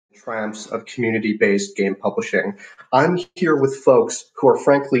triumphs of community-based game publishing. I'm here with folks who are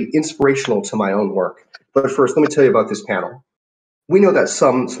frankly inspirational to my own work. But first, let me tell you about this panel. We know that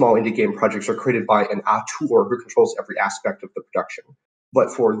some small indie game projects are created by an auteur who controls every aspect of the production.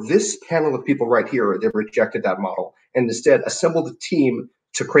 But for this panel of people right here, they rejected that model and instead assembled a team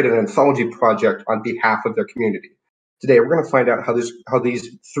to create an anthology project on behalf of their community. Today, we're going to find out how these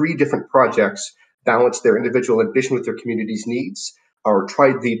three different projects balance their individual ambition with their community's needs, or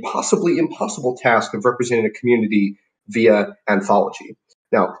try the possibly impossible task of representing a community via anthology.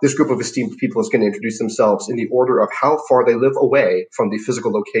 Now, this group of esteemed people is going to introduce themselves in the order of how far they live away from the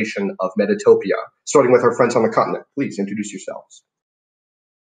physical location of Metatopia, starting with our friends on the continent. Please introduce yourselves.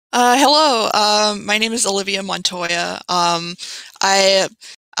 Hello, my name is Olivia Montoya.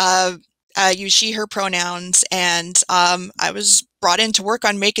 I use she, her pronouns, and I was brought in to work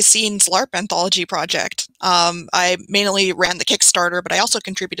on Make a Scene's LARP anthology project. I mainly ran the Kickstarter, but I also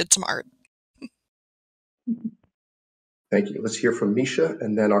contributed some art. Thank you. Let's hear from Misha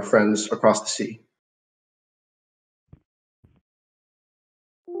and then our friends across the sea.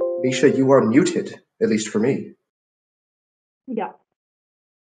 Misha, you are muted, at least for me. Yeah.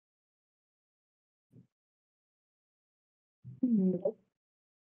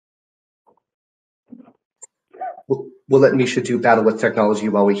 We'll let Misha do battle with technology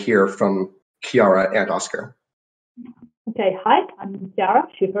while we hear from Chiara and Oscar. Okay, hi, I'm Chiara,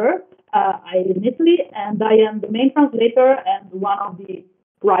 she, her. I live in Italy, and I am the main translator and one of the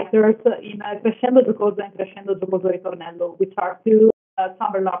writers in Crescendo Giocoso and Crescendo Giocoso Ritornello, which are two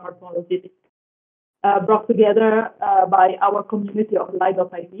summer LARP anthologies brought together by our community of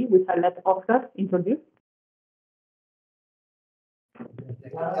Live.it, which I let Oscar introduce.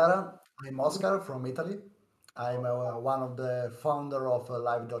 Chiara, I'm Oscar from Italy. I'm one of the founder of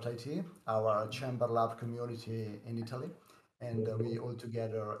Live.it, our chamber lab community in Italy. And we all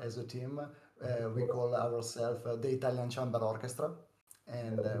together as a team, we call ourselves the Italian Chamber Orchestra.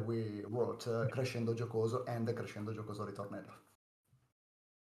 And we wrote Crescendo Giocoso and the Crescendo Giocoso Ritornello.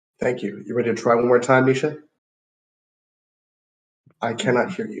 Thank you. You ready to try one more time, Misha? I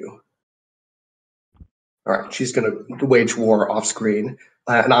cannot hear you. All right, she's going to wage war off screen.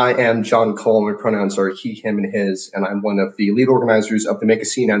 And I am John Cole. My pronouns are he, him, and his. And I'm one of the lead organizers of the Make a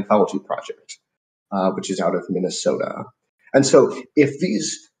Scene Anthology Project, which is out of Minnesota. And so if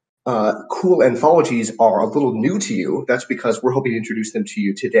these cool anthologies are a little new to you, that's because we're hoping to introduce them to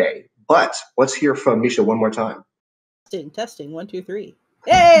you today. But let's hear from Misha one more time. Testing, 1, 2, 3.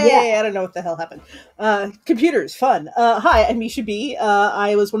 Hey, yeah. I don't know what the hell happened. Computers, fun. Hi, I'm Misha B.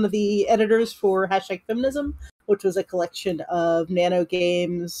 I was one of the editors for #Feminism, which was a collection of nano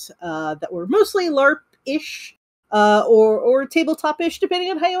games that were mostly LARP-ish or tabletop-ish,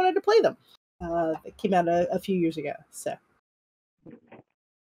 depending on how you wanted to play them. It came out a few years ago, so.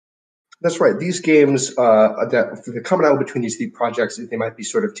 That's right. These games, the commonality between these three projects is they might be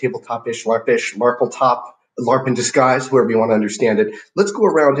sort of tabletop-ish, LARP-ish, LARP-top, LARP in disguise, however you want to understand it. Let's go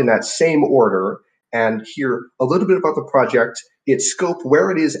around in that same order and hear a little bit about the project, its scope, where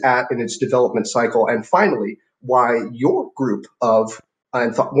it is at in its development cycle, and finally, why your group of,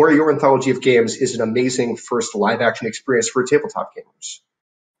 where your anthology of games is an amazing first live-action experience for tabletop gamers.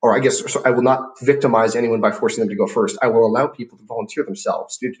 Or I guess, so I will not victimize anyone by forcing them to go first. I will allow people to volunteer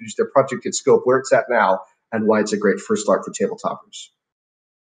themselves to introduce their project, its scope, where it's at now, and why it's a great first start for tabletoppers.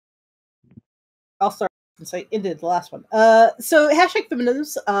 I'll start since I ended the last one. So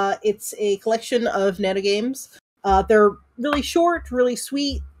 #Feminisms, it's a collection of nano games. They're really short, really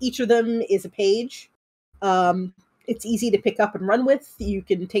sweet. Each of them is a page. It's easy to pick up and run with. You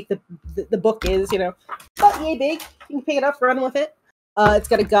can take the book is, about yay big. You can pick it up, run with it. It's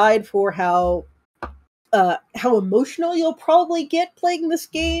got a guide for how emotional you'll probably get playing this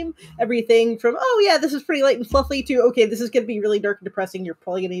game. Everything from, oh yeah, this is pretty light and fluffy, to, okay, this is going to be really dark and depressing. You're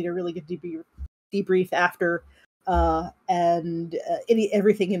probably going to need a really good debrief after, and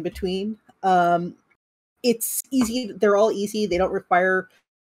everything in between. It's easy. They're all easy. They don't require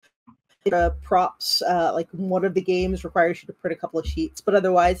props. Like one of the games requires you to print a couple of sheets, but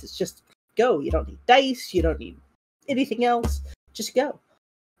otherwise it's just go. You don't need dice. You don't need anything else. Just go.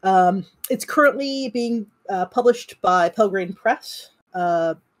 It's currently being published by Pelgrane Press.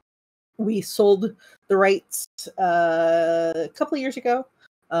 We sold the rights a couple of years ago.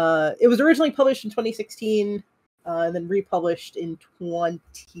 It was originally published in 2016, and then republished in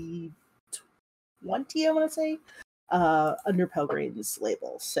 2020, I want to say, under Pelgrane's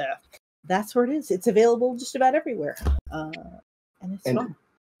label. So that's where it is. It's available just about everywhere, and it's fun.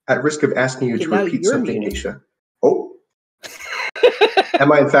 At risk of asking you to repeat something, Misha. Oh. Am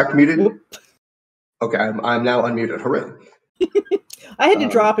I in fact muted? Okay, I'm now unmuted. Hooray. I had to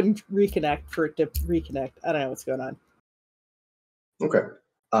drop and reconnect for it to reconnect. I don't know what's going on. Okay.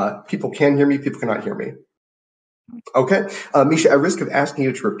 People can hear me, people cannot hear me. Okay. Misha, at risk of asking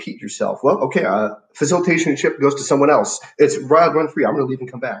you to repeat yourself, well, okay, facilitation ship goes to someone else. It's Wild Run Free. I'm going to leave and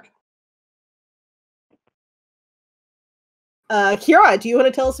come back. Chiara, do you want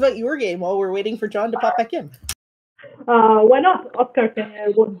to tell us about your game while we're waiting for John to pop back in? Why not? Oscar, do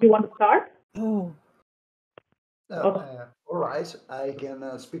you want to start? Oh. All right, I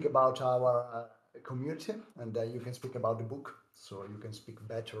can speak about our community, and you can speak about the book, so you can speak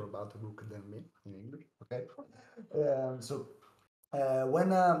better about the book than me in English, okay?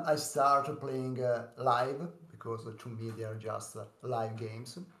 When I started playing live, because to me they are just live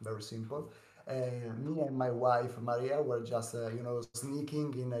games, very simple, me and my wife Maria were just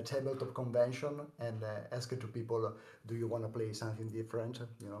sneaking in a tabletop convention and asking to people, do you want to play something different,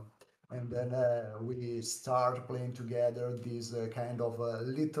 and then we start playing together this kind of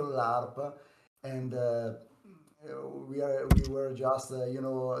little LARP, and we were just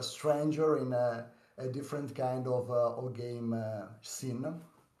a stranger in a different kind of game scene,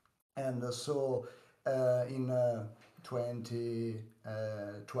 and so in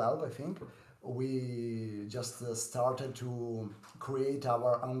 2012, I think, we just started to create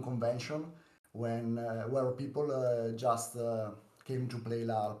our own convention when where people just came to play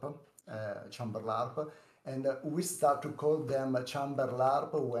LARP, chamber LARP, and we start to call them chamber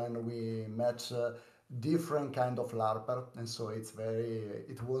LARP when we met different kind of LARPer, and so it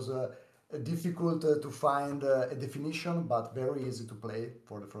was difficult to find a definition, but very easy to play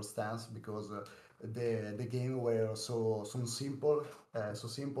for the first dance, because the game were so simple, and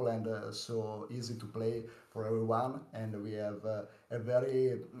so easy to play for everyone, and we have a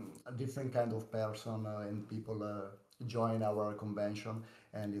very different kind of person and people join our convention,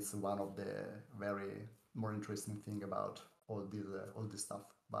 and it's one of the very more interesting thing about all this stuff.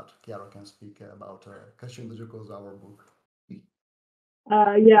 But Chiara can speak about Crescendo Giocoso, our book.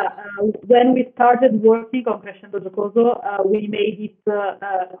 When we started working on Crescendo Giocoso, we made it,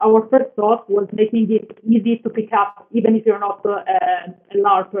 our first thought was making it easy to pick up, even if you're not a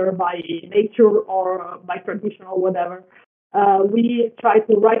LARPer by nature or by tradition or whatever. We try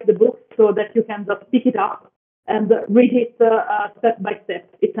to write the book so that you can just pick it up and read it step by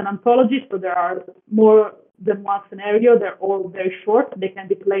step. It's an anthology, so there are more than one scenario. They're all very short. They can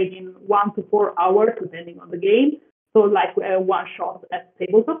be played in 1 to 4 hours, depending on the game. So like one shot at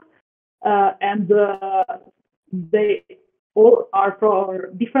tabletop. And they all are for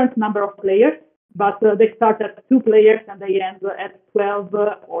different number of players, but they start at 2 players and they end at 12,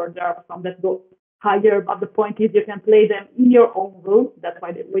 or there are some that go higher. But the point is you can play them in your own room. That's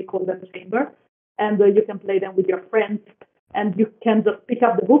why we call them chamber. And you can play them with your friends, and you can just pick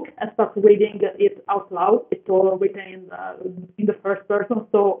up the book and start reading it out loud. It's all written in the first person.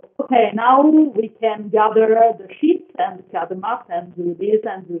 So, okay, now we can gather the sheets and cut them up and do this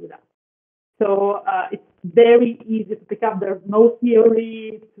and do that. So it's very easy to pick up. There's no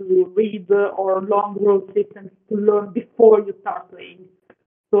theory to read or long road systems to learn before you start playing.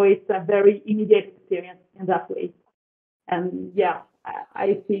 So it's a very immediate experience in that way. And yeah,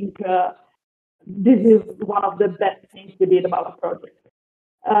 I think this is one of the best things we did about the project.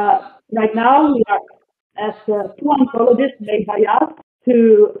 Right now, we are at 2 anthologies made by us,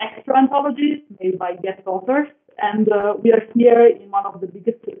 2 extra anthologies made by guest authors, and we are here in one of the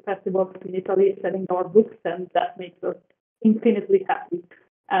biggest festivals in Italy selling our books, and that makes us infinitely happy.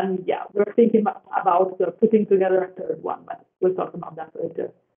 And yeah, we're thinking about putting together a 3rd one, but we'll talk about that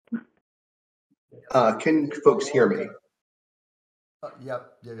later. Can folks hear me? Yeah.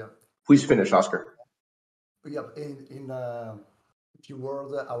 Please finish, Oscar. Yeah, in few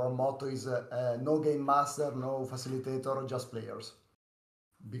words, our motto is no game master, no facilitator, just players.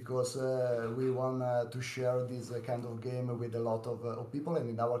 Because we want to share this kind of game with a lot of people, and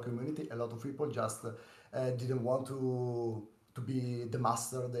in our community, a lot of people just didn't want to be the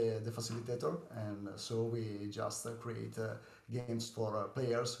master, the facilitator, and so we just create games for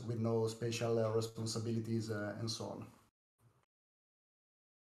players with no special responsibilities and so on.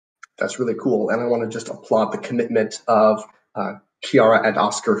 That's really cool, and I want to just applaud the commitment of Chiara and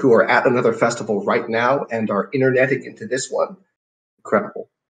Oscar, who are at another festival right now and are interneting into this one. Incredible.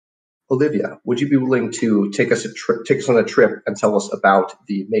 Olivia, would you be willing to take us on a trip and tell us about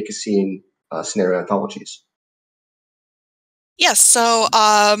the Make a Scene scenario anthologies? Yes. So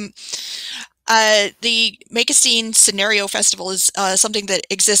The Make a Scene Scenario Festival is something that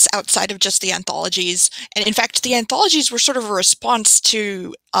exists outside of just the anthologies. And in fact, the anthologies were sort of a response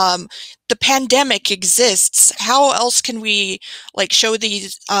to the pandemic exists. How else can we like show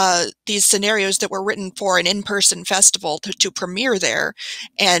these scenarios that were written for an in-person festival to premiere there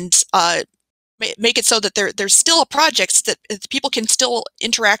and make it so that there's still projects that people can still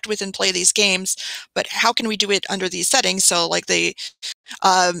interact with and play these games, but how can we do it under these settings? So like the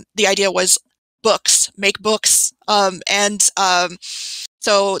idea was make books.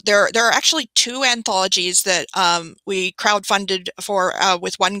 So there are actually 2 anthologies that we crowdfunded for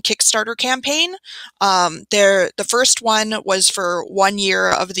with one Kickstarter campaign. The first one was for 1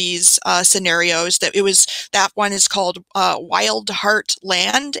 year of these scenarios. That one is called Wild Heart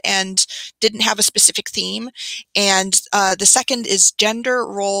Land and didn't have a specific theme. And the second is Gender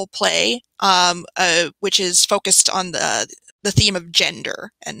Role Play, which is focused on the theme of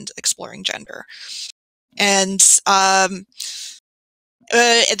gender and exploring gender. And the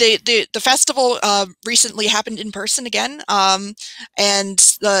festival recently happened in person again, and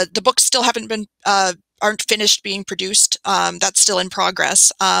the books still aren't finished being produced. That's still in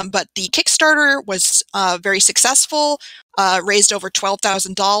progress. But the Kickstarter was very successful, raised over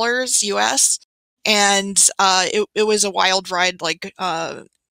 $12,000 US, and it was a wild ride, like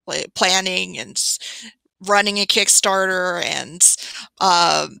planning and running a Kickstarter and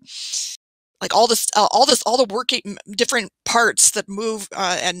like all the working different parts that move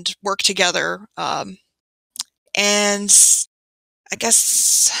and work together. And I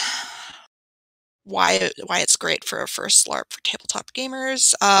guess why it's great for a first LARP for tabletop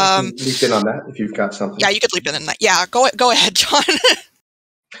gamers. I can leap in on that if you've got something. Yeah, you could leap in that. Yeah, go ahead, John.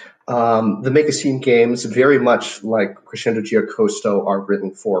 The Make a Scene games, very much like Crescendo Giacosto, are written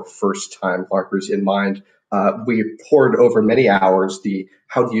for first-time LARPers in mind. We poured over many hours the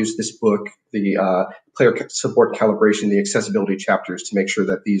how to use this book, the player support calibration, the accessibility chapters to make sure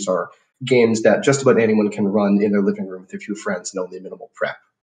that these are games that just about anyone can run in their living room with a few friends and only minimal prep.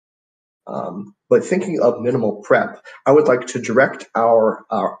 But thinking of minimal prep, I would like to direct our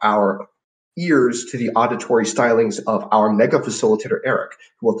ears to the auditory stylings of our mega facilitator, Eric,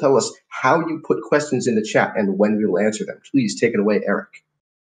 who will tell us how you put questions in the chat and when we will answer them. Please take it away, Eric.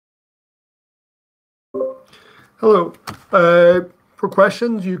 Hello. For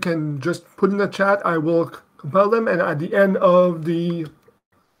questions, you can just put in the chat. I will compile them, and at the end of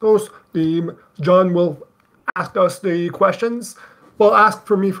John will ask us the questions. Well, ask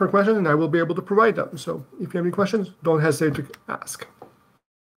for me for a question, and I will be able to provide them. So if you have any questions, don't hesitate to ask.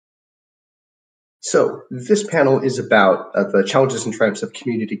 So this panel is about the challenges and triumphs of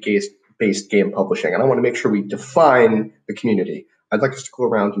community-based game publishing, and I want to make sure we define the community. I'd like us to go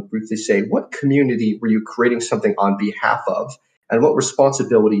around and briefly say, what community were you creating something on behalf of, and what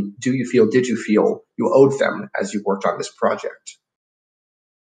responsibility did you feel you owed them as you worked on this project?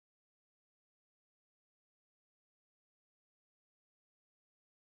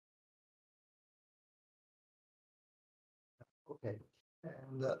 Okay.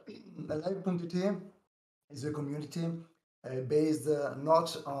 And the Live.it is a community based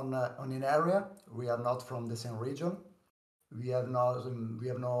not on an area. We are not from the same region. We have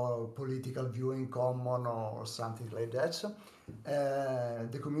no political view in common or something like that.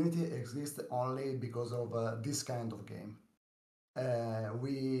 The community exists only because of this kind of game.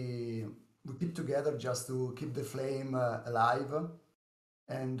 We keep together just to keep the flame alive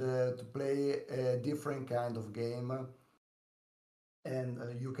and to play a different kind of game. And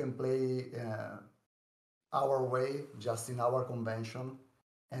you can play our way, just in our convention,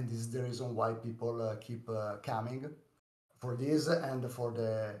 and this is the reason why people keep coming for this and for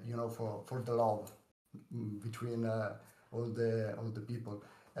the for the love between all the people.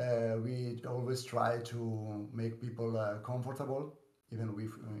 We always try to make people comfortable, even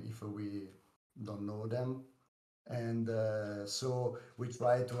if we don't know them, and so we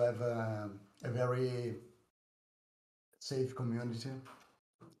try to have a very safe community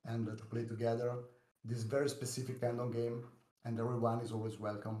and to play together this very specific kind of game, and everyone is always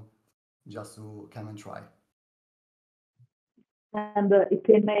welcome just to come and try. And if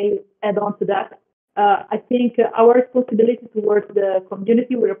I may add on to that, I think our responsibility towards the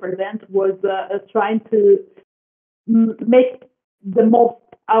community we represent was trying to make the most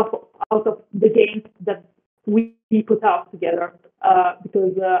out of the games that we put out together,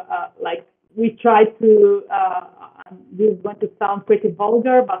 because like we try to, this is going to sound pretty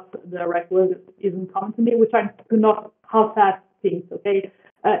vulgar, but the right word isn't common to me. We try to not half-ass things, okay?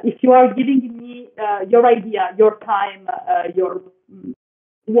 If you are giving me your idea, your time,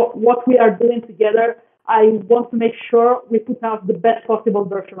 what we are doing together, I want to make sure we put out the best possible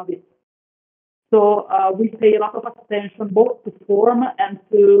version of it. So we pay a lot of attention both to form and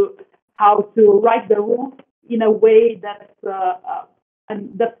to how to write the rules in a way that's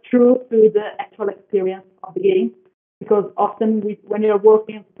true to the actual experience of the game. Because often when you're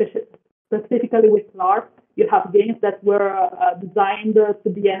working specifically with LARP, you have games that were designed to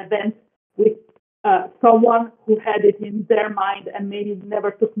be an event with someone who had it in their mind and maybe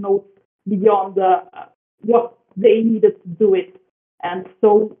never took notes beyond what they needed to do it. And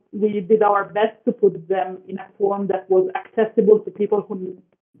so we did our best to put them in a form that was accessible to people who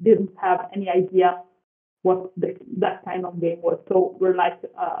didn't have any idea what that kind of game was. So we're like,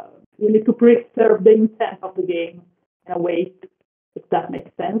 we need to preserve the intent of the game in a way, if that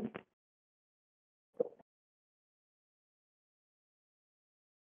makes sense.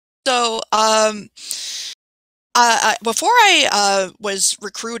 So, before I was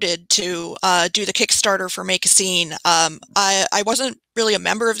recruited to do the Kickstarter for Make a Scene, I wasn't really a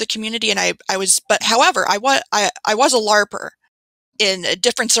member of the community, and however, I was a LARPer in a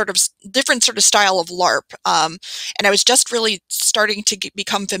different sort of style of LARP, and I was just really starting to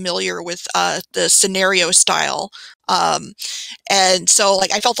become familiar with the scenario style, and so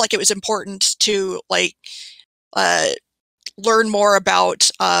like I felt like it was important to like learn more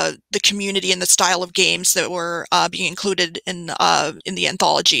about the community and the style of games that were being included in the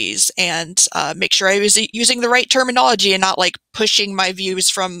anthologies, and make sure I was using the right terminology and not like pushing my views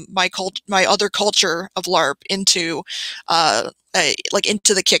from my other culture of LARP into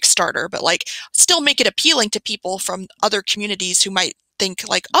into the Kickstarter, but like still make it appealing to people from other communities who might think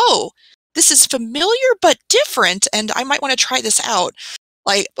like, oh, this is familiar but different, and I might want to try this out.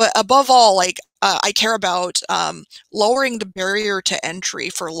 Like, but above all, like I care about lowering the barrier to entry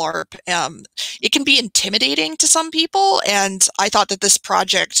for LARP. It can be intimidating to some people, and I thought that this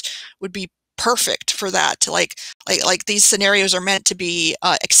project would be perfect for that. To like these scenarios are meant to be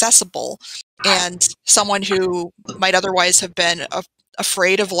accessible, and someone who might otherwise have been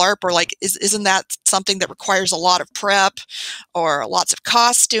afraid of LARP, or like isn't that something that requires a lot of prep or lots of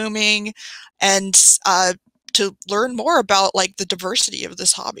costuming, and to learn more about like the diversity of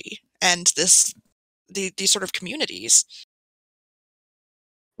this hobby and these sort of communities.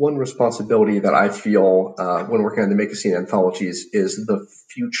 One responsibility that I feel when working on the Make a Scene anthologies is the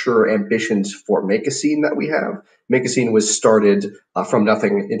future ambitions for Make a Scene that we have. Make a Scene was started from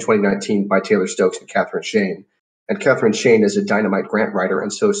nothing in 2019 by Taylor Stokes and Catherine Shane. And Catherine Shane is a dynamite grant writer,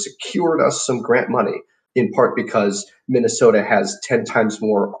 and so secured us some grant money, in part because Minnesota has 10 times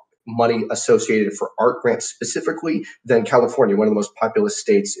more money associated for art grants specifically than California, one of the most populous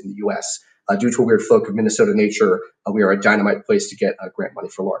states in the US. Due to a weird folk of Minnesota nature, we are a dynamite place to get grant money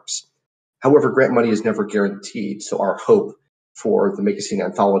for LARPs. However, grant money is never guaranteed, so our hope for the Make a Scene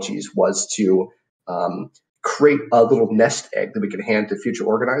anthologies was to create a little nest egg that we could hand to future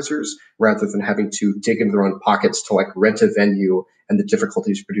organizers, rather than having to dig into their own pockets to like rent a venue and the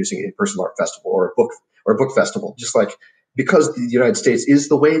difficulties producing an in-person art festival or a book festival. Just like, because the United States is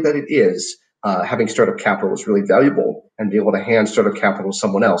the way that it is, having startup capital is really valuable, and be able to hand startup capital to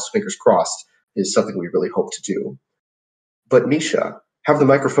someone else, fingers crossed, is something we really hope to do. But Misha, have the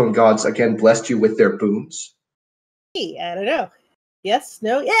microphone gods again blessed you with their boons? Hey, I don't know. Yes?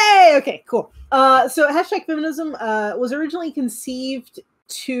 No? Yay! Okay, cool. So hashtag feminism was originally conceived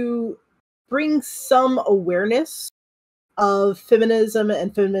to bring some awareness of feminism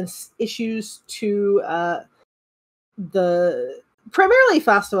and feminist issues to the primarily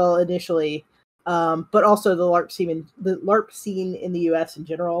festival initially, but also the LARP scene in the US in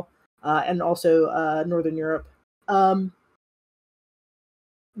general, and also Northern Europe.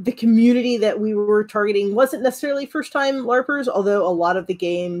 The community that we were targeting wasn't necessarily first-time LARPers, although a lot of the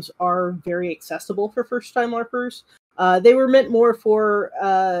games are very accessible for first-time LARPers. They were meant more for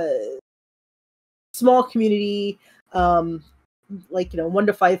small community, like 1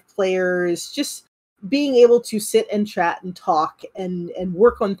 to 5 players, just being able to sit and chat and talk and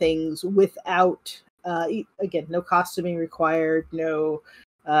work on things without, again, no costuming required, no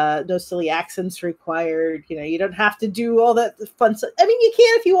silly accents required. You don't have to do all that fun stuff. I mean, you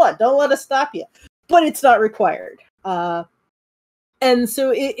can if you want. Don't let us stop you. But it's not required. And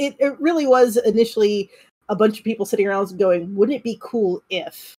so it really was initially a bunch of people sitting around going, wouldn't it be cool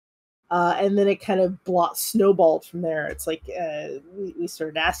if? And then it kind of snowballed from there. It's like we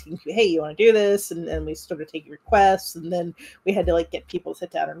started asking, hey, you want to do this? And we started taking requests. And then we had to like get people to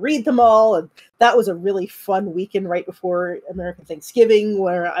sit down and read them all. And that was a really fun weekend right before American Thanksgiving,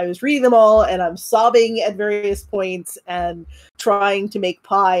 where I was reading them all and I'm sobbing at various points and trying to make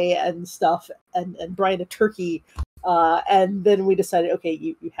pie and stuff and brine a turkey. And then we decided, okay,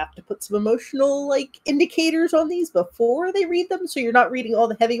 you have to put some emotional like indicators on these before they read them, so you're not reading all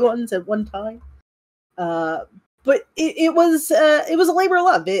the heavy ones at one time. But it was a labor of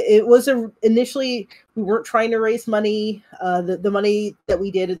love. It was initially we weren't trying to raise money. The money that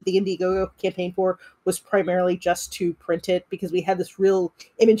we did at the Indiegogo campaign for was primarily just to print it because we had this real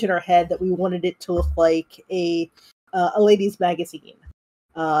image in our head that we wanted it to look like a ladies' magazine.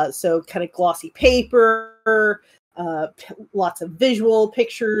 So kind of glossy paper, lots of visual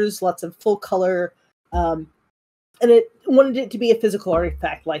pictures, lots of full color. And it wanted it to be a physical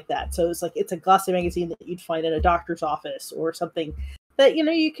artifact like that. So it's a glossy magazine that you'd find in a doctor's office or something that,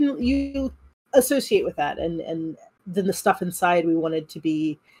 you associate with that. And then the stuff inside we wanted to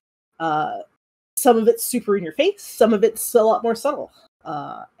be, some of it's super in your face, some of it's a lot more subtle.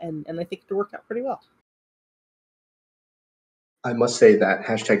 And I think it worked out pretty well. I must say that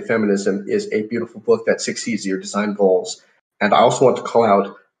 #feminism is a beautiful book that succeeds your design goals. And I also want to call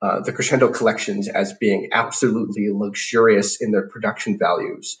out the Crescendo collections as being absolutely luxurious in their production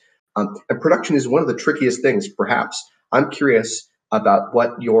values. And production is one of the trickiest things, perhaps. I'm curious about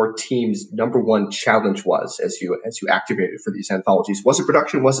what your team's number one challenge was as you activated for these anthologies. Was it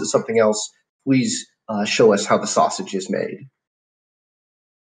production? Was it something else? Please show us how the sausage is made.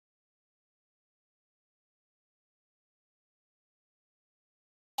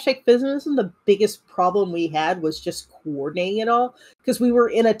 Feminism, the biggest problem we had was just coordinating it all because we were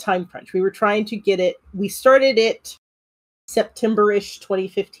in a time crunch. We were trying to get it. We started it September-ish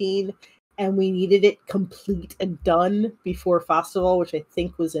 2015, and we needed it complete and done before Festival, which I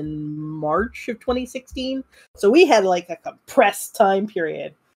think was in March of 2016. So we had like a compressed time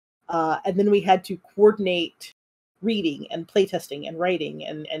period, and then we had to coordinate reading and playtesting and writing,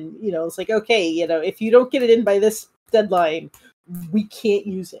 and it's like, okay, if you don't get it in by this deadline, we can't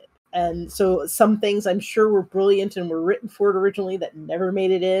use it. And so some things I'm sure were brilliant and were written for it originally that never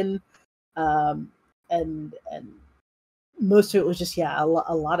made it in. And most of it was just, a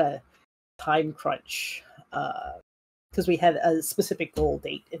lot of time crunch because we had a specific goal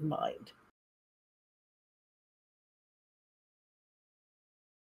date in mind.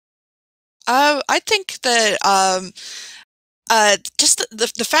 I think that just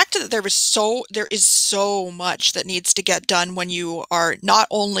the fact that there is so much that needs to get done when you are not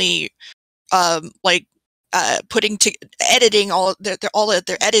only editing all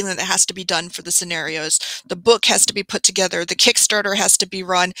their editing that has to be done for the scenarios. The book has to be put together. The Kickstarter has to be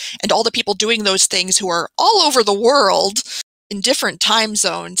run, and all the people doing those things who are all over the world in different time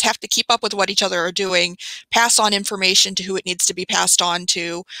zones have to keep up with what each other are doing, pass on information to who it needs to be passed on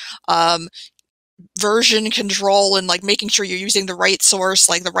to. Version control and like making sure you're using the right source,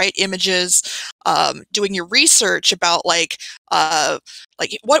 like the right images, doing your research about like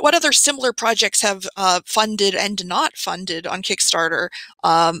what other similar projects have funded and not funded on Kickstarter.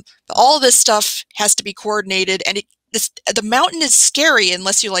 All of this stuff has to be coordinated, and the mountain is scary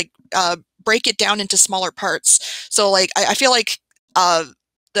unless you break it down into smaller parts. So I feel like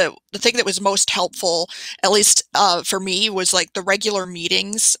the thing that was most helpful, at least for me, was like the regular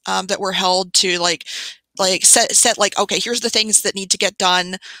meetings that were held to set okay, here's the things that need to get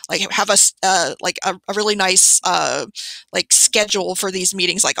done, have us a really nice schedule for these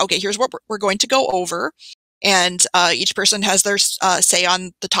meetings, okay, here's what we're going to go over, and each person has their say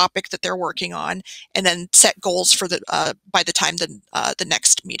on the topic that they're working on, and then set goals for by the time the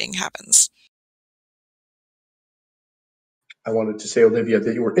next meeting happens. I wanted to say, Olivia,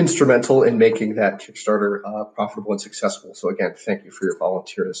 that you were instrumental in making that Kickstarter profitable and successful. So again, thank you for your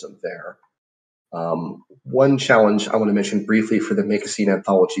volunteerism there. One challenge I want to mention briefly for the Make a Scene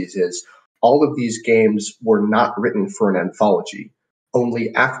anthologies is all of these games were not written for an anthology.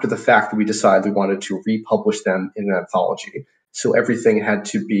 Only after the fact we decided we wanted to republish them in an anthology. So everything had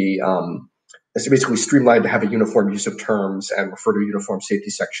to be basically streamlined to have a uniform use of terms and refer to a uniform safety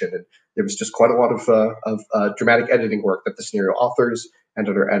section. And there was just quite a lot of dramatic editing work that the scenario authors and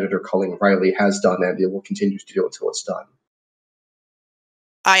our editor, Colleen Riley, has done, and it will continue to do until it's done.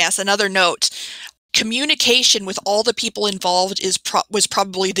 Yes, another note. Communication with all the people involved was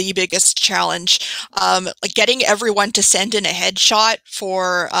probably the biggest challenge. Getting everyone to send in a headshot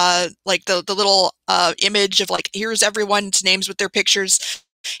for the little image of here's everyone's names with their pictures,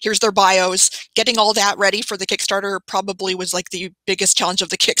 here's their bios. Getting all that ready for the Kickstarter probably was the biggest challenge of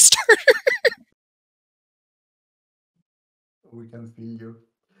the Kickstarter. We can feel you.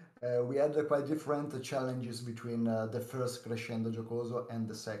 We had quite different challenges between the first Crescendo Giocoso and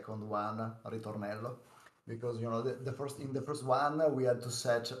the second one, Ritornello, because in the first one we had to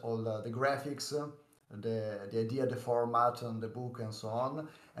set all the graphics, the idea, the format, and the book, and so on.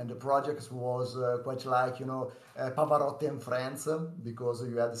 And the project was quite like Pavarotti and Friends, because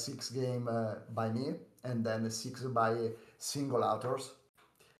you had 6 games by me and then 6 by single authors,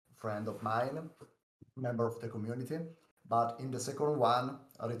 friend of mine. member of the community. But in the second one,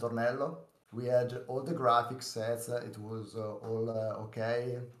 Ritornello, we had all the graphics sets. It was all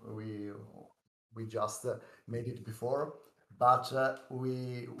okay. We just made it before, but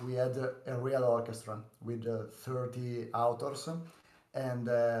we had a real orchestra with 30 authors, and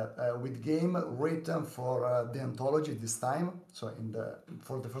with game written for the anthology this time. So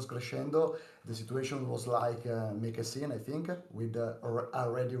for the first Crescendo, the situation was like make a scene, I think, with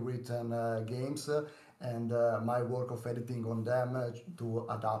already written games, and my work of editing on them to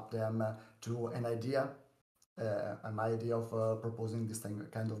adapt them to an idea, my idea of proposing this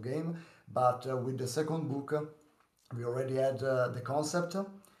kind of game. But with the second book, we already had the concept,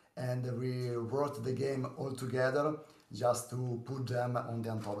 and we wrote the game all together just to put them on the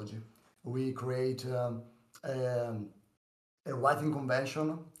anthology. We create a writing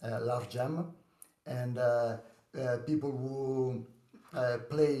convention, large jam, and people who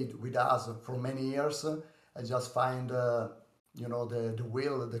played with us for many years just find the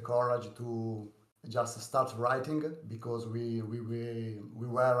will, the courage to just start writing, because we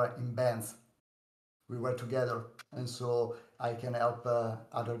were in bands, we were together, and so I can help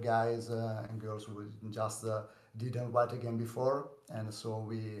other guys and girls who just didn't write again before, and so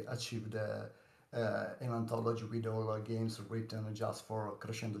we achieved an anthology with all games written just for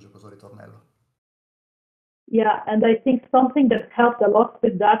Crescendo Giocoso Ritornello. Yeah, and I think something that helped a lot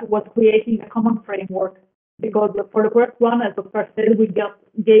with that was creating a common framework. Because for the first one, as of first said, we got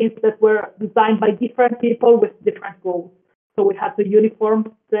games that were designed by different people with different goals. So we had to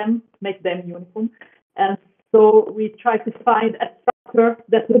uniform them, make them uniform. And so we tried to find a structure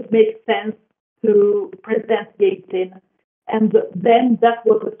that would make sense to present games in. And then that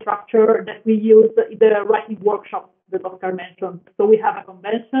was the structure that we used in the writing workshop that Oscar mentioned. So we have a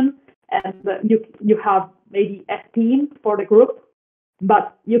convention, and you have maybe a theme for the group,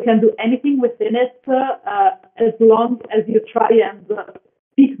 but you can do anything within it as long as you try and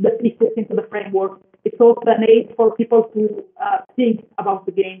fit the pieces into the framework. It's also an aid for people to think about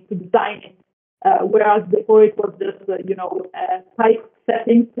the game, to design it. Whereas before it was just, a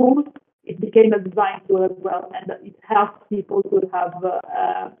typesetting tool, it became a design tool as well, and it helps people to have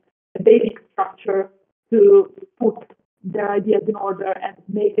a basic structure to put their ideas in order and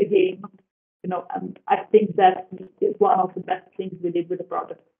make a game. And I think that is one of the best things we did with the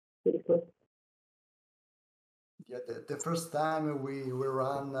project. Yeah, the first time we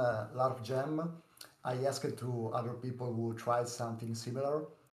ran Larp Jam, I asked to other people who tried something similar,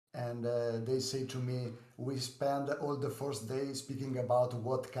 and they say to me, we spend all the first day speaking about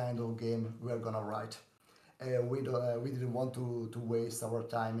what kind of game we are gonna write. We didn't want to waste our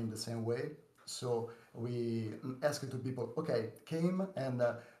time in the same way, so we asked to people, okay, came and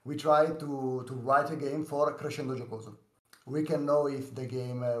we tried to write a game for Crescendo Giocoso. We can know if the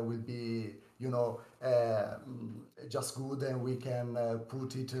game will be, just good, and we can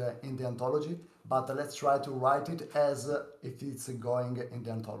put it in the anthology, but let's try to write it as if it's going in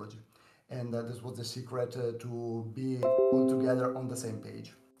the anthology. And this was the secret to be all together on the same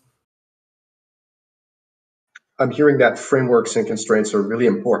page. I'm hearing that frameworks and constraints are really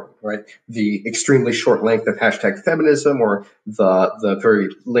important, right? The extremely short length of #feminism, or the very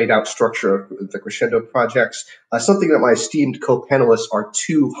laid out structure of the Crescendo projects, something that my esteemed co-panelists are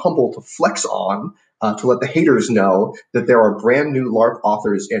too humble to flex on, to let the haters know that there are brand new LARP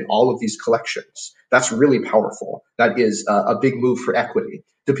authors in all of these collections. That's really powerful. That is a big move for equity.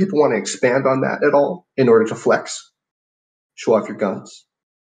 Do people want to expand on that at all in order to flex? Show off your guns.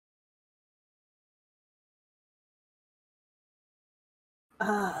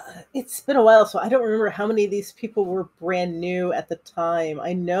 It's been a while, so I don't remember how many of these people were brand new at the time.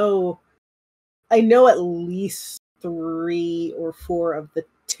 I know at least 3 or 4 of the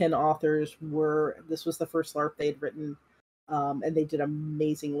 10 authors this was the first LARP they'd written, and they did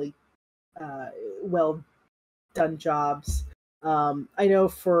amazingly well done jobs. I know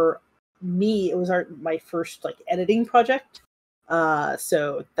for me, it was my first editing project.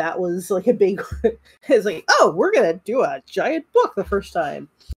 So that was a big, it's oh, we're going to do a giant book the first time.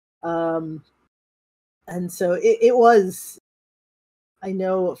 And so it was, I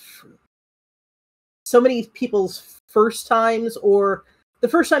know so many people's first times, or the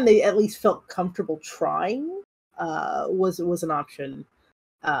first time they at least felt comfortable trying, was an option,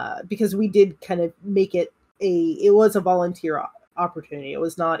 because we did kind of make it it was a volunteer opportunity. It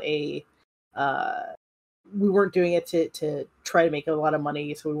was not we weren't doing it to try to make a lot of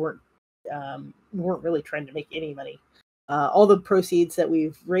money, so we weren't really trying to make any money. All the proceeds that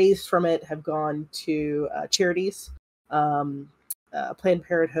we've raised from it have gone to charities. Planned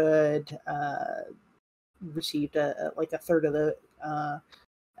Parenthood received a third of the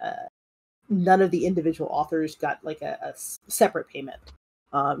none of the individual authors got like a separate payment.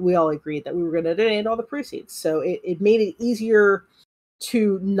 We all agreed that we were going to donate all the proceeds. So it made it easier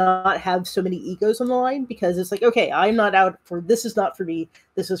to not have so many egos on the line, because it's like, okay, I'm not out for, this is not for me,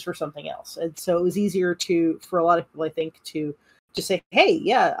 this is for something else. And so it was easier for a lot of people, I think, to just say, hey,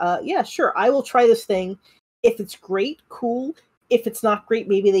 yeah, sure, I will try this thing. If it's great, cool. If it's not great,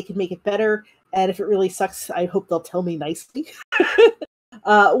 maybe they can make it better. And if it really sucks, I hope they'll tell me nicely.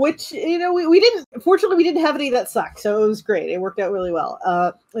 Which, we didn't, fortunately, we didn't have any that sucked. So it was great. It worked out really well.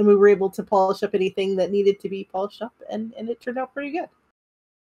 And we were able to polish up anything that needed to be polished up. And it turned out pretty good.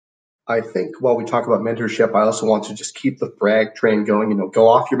 I think while we talk about mentorship, I also want to just keep the brag train going. Go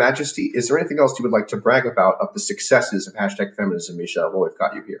off, Your Majesty. Is there anything else you would like to brag about of the successes of #feminism, Misha, while we've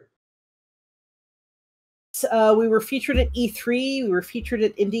got you here? We were featured at E3. We were featured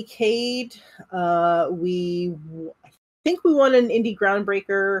at Indiecade. I think we won an Indie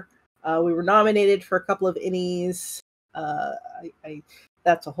Groundbreaker. We were nominated for a couple of Innies.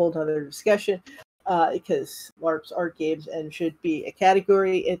 That's a whole other discussion. Because LARPs are games and should be a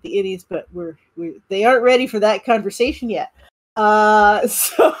category at the Indies, but they aren't ready for that conversation yet.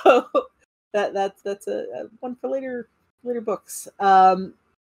 So that's a one for later books. And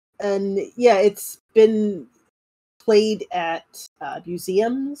yeah, it's been played at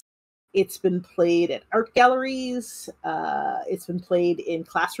museums. It's been played at art galleries. It's been played in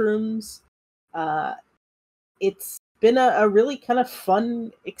classrooms. It's been a really kind of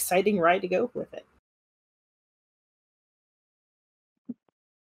fun, exciting ride to go with it.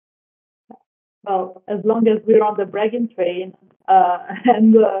 Well, as long as we're on the bragging train,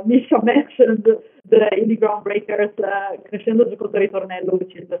 and Misha mentioned the Indie Groundbreakers, Crescendo Giocoso Ritornello,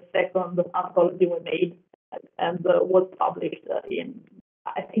 which is the second anthology we made, and was published in,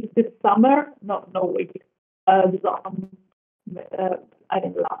 I think, this summer. No, wait. This autumn. I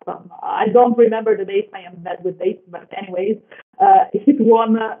think last summer. I don't remember the dates. I am bad with dates, but anyways, it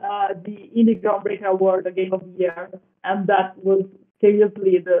won the Indie Groundbreaker Award, the Game of the Year, and that was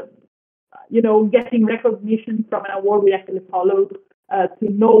seriously getting recognition from an award we actually followed, to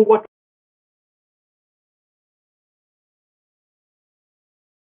know what.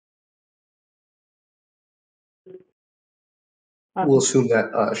 We'll assume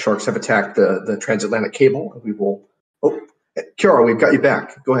that sharks have attacked the transatlantic cable. We will. Oh, Chiara, we've got you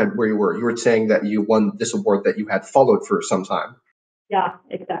back. Go ahead where you were. You were saying that you won this award that you had followed for some time. Yeah,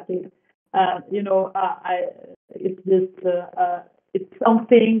 exactly. It's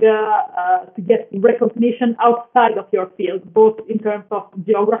something to get recognition outside of your field, both in terms of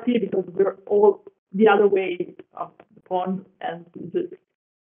geography, because we're all the other way of the pond, and just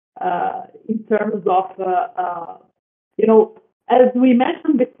in terms of, as we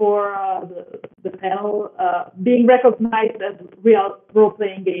mentioned before, the panel, being recognized as real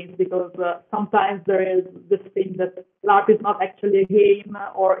role-playing games, because sometimes there is this thing that LARP is not actually a game,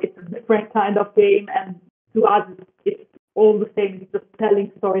 or it's a different kind of game, and to us, it's all the same. It's just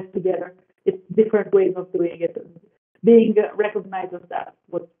telling stories together. It's different ways of doing it. And being recognized as that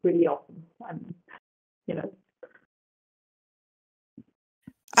was really awesome.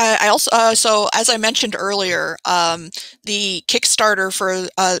 I also, so as I mentioned earlier, the Kickstarter for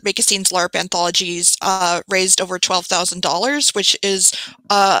Make a Scene's LARP anthologies raised over $12,000, which is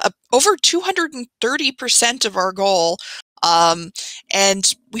over 230% of our goal.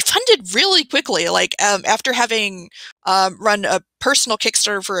 And we funded really quickly, after having run a personal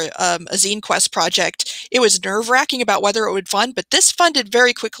Kickstarter for a Zine Quest project. It was nerve-wracking about whether it would fund, but this funded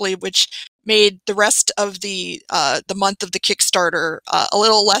very quickly, which made the rest of the month of the Kickstarter a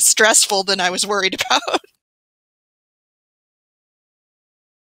little less stressful than I was worried about.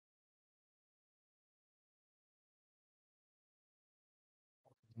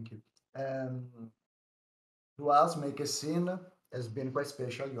 Thank you. To us, Make a Scene has been quite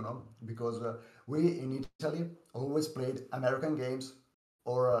special, because we in Italy always played American games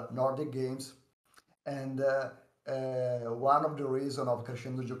or Nordic games, and one of the reasons of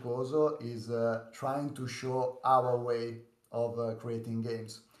Crescendo Giocoso is trying to show our way of creating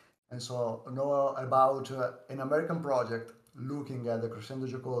games. And so know about an American project looking at the Crescendo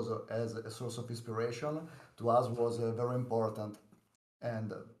Giocoso as a source of inspiration to us was very important.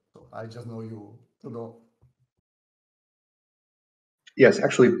 And so I just know you to know. Yes,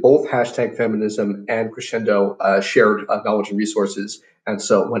 actually, both #feminism and Crescendo shared knowledge and resources. And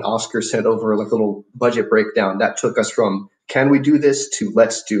so when Oscar sent over a little budget breakdown, that took us from can we do this to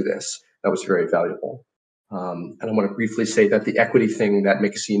let's do this. That was very valuable. And I want to briefly say that the equity thing that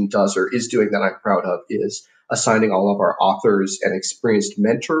Make a Scene does or is doing that I'm proud of is assigning all of our authors an experienced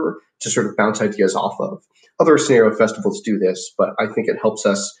mentor to sort of bounce ideas off of. Other scenario festivals do this, but I think it helps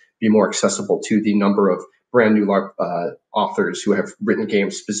us be more accessible to the number of brand new authors who have written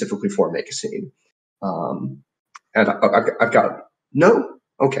games specifically for Make a Scene. And I've got no.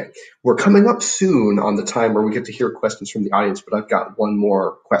 Okay, we're coming up soon on the time where we get to hear questions from the audience, but I've got one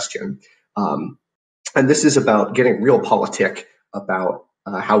more question. And this is about getting real politic about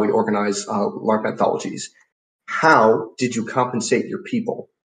how we organize LARP anthologies. How did you compensate your people,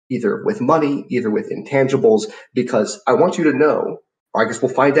 either with money, either with intangibles? Because I want you to know, or I guess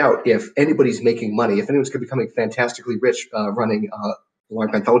we'll find out if anybody's making money, if anyone's becoming fantastically rich running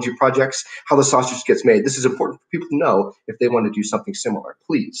LARP anthology projects, how the sausage gets made. This is important for people to know if they want to do something similar.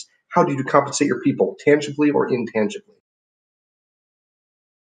 Please, how do you compensate your people, tangibly or intangibly?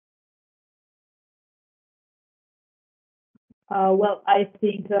 Well, I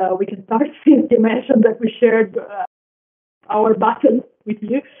think we can start since you mentioned that we shared our buttons with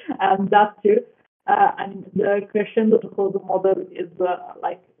you, and that too. And the crescendo to close model is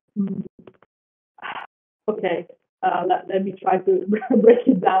okay. Let me try to break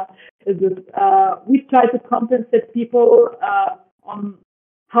it down. We try to compensate people on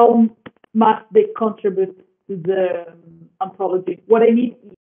how much they contribute to the anthology. What I mean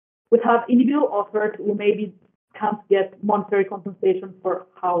is we have individual authors who maybe can't get monetary compensation for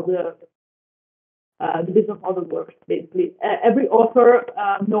how the business model works. Basically, every author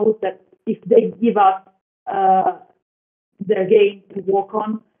knows that if they give us their game to work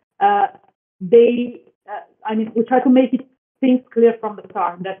on, we try to make things clear from the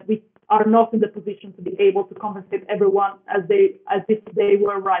start that we are not in the position to be able to compensate everyone as if they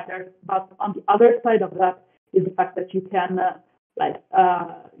were writers. But on the other side of that is the fact that you can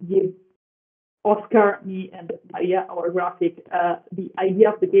give Oscar, me, and Maria, our graphic, the idea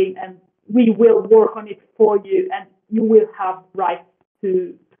of the game, and we will work on it for you, and you will have rights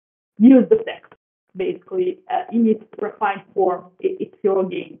to use the text, basically, in its refined form. It's your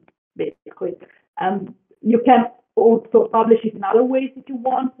game, basically. You can also publish it in other ways if you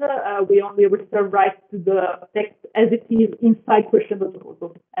want. We only reserve rights to the text as it is inside Crescendo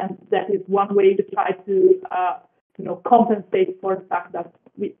Proposal, and that is one way to try to compensate for the fact that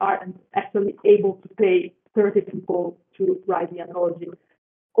we aren't actually able to pay 30 people to write the anthology.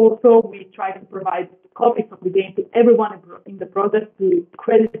 Also, we try to provide copies of the game to everyone in the project to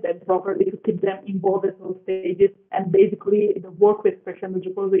credit them properly, to keep them involved at all stages. And basically, the work with Crescendo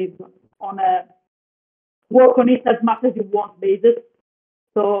Proposal is on a work on it as much as you want basis.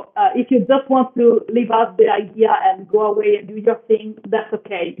 So if you just want to leave us the idea and go away and do your thing, that's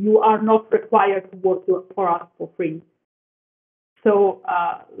okay. You are not required to work for us for free. So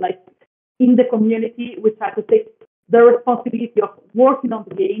in the community, we try to take the responsibility of working on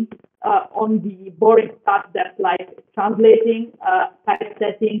the game, on the boring stuff that's like translating,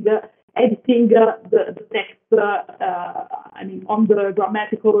 typesetting, editing the text, on the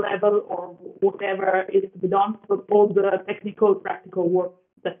grammatical level or whatever is to be done. So all the technical, practical work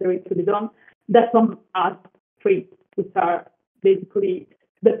that there is to be done, that's on us free, which are basically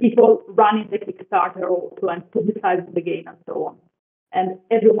the people running the Kickstarter also and publicizing the game and so on. And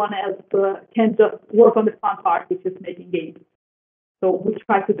everyone else can just work on the fun part, which is making games. So we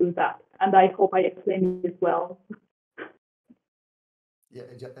try to do that. And I hope I explained it well. Yeah,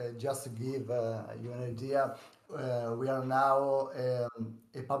 just to give you an idea, we are now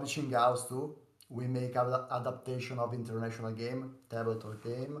a publishing house too. We make adaptation of international game, tabletop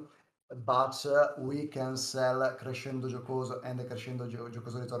game, but we can sell Crescendo Giocoso and the Crescendo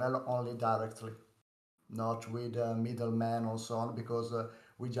Giocoso Ritornello only directly, not with middlemen or so on, because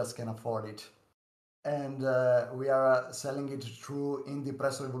we just can afford it. And we are selling it through Indie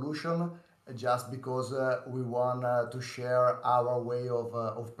Press Revolution, just because we want to share our way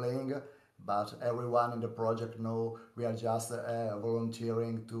of playing, but everyone in the project know we are just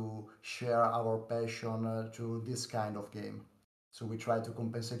volunteering to share our passion to this kind of game. So we try to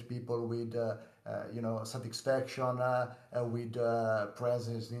compensate people with satisfaction, with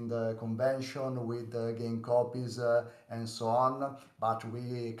presence in the convention, with game copies and so on, but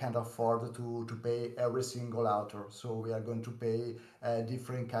we can't afford to pay every single author. So we are going to pay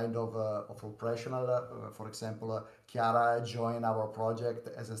different kind of operational. For example, Chiara joined our project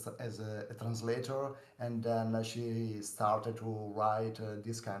as a translator, and then she started to write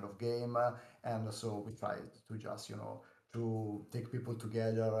this kind of game, and so we try to just to take people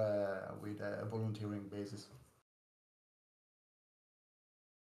together with a volunteering basis.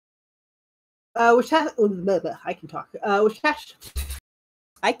 I can talk.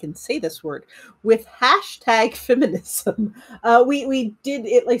 I can say this word with hashtag feminism. We did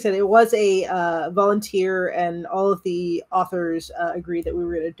it. Like I said, it was a volunteer, and all of the authors agreed that we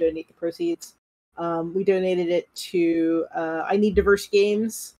were going to donate the proceeds. We donated it to I Need Diverse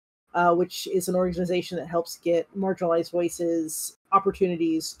Games, which is an organization that helps get marginalized voices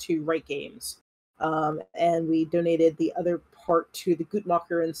opportunities to write games. And we donated the other part to the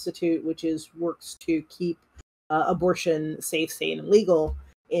Guttmacher Institute, which works to keep abortion safe, sane, and legal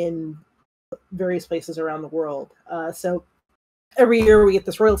in various places around the world. So every year we get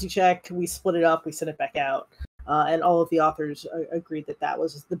this royalty check, we split it up, we send it back out, and all of the authors agreed that that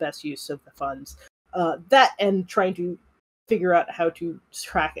was the best use of the funds. That and trying to figure out how to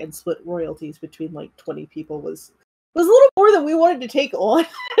track and split royalties between like 20 people was a little more than we wanted to take on,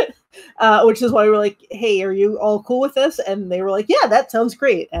 which is why we were like, hey, are you all cool with this? And they were like, yeah, that sounds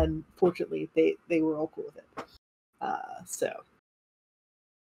great. And fortunately, they were all cool with it.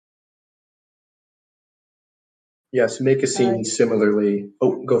 Yes, make a scene similarly.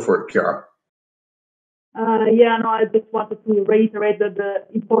 Oh, go for it, Chiara. I just wanted to reiterate that the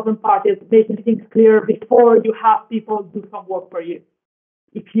important part is making things clear before you have people do some work for you.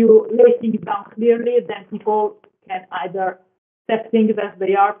 If you lay things down clearly, then people can either set things as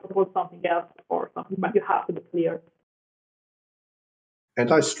they are, propose something else, or something, but you have to be clear.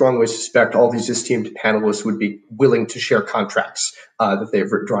 And I strongly suspect all these esteemed panelists would be willing to share contracts that they've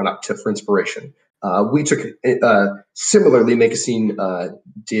drawn up for inspiration. We took similarly, Make a Scene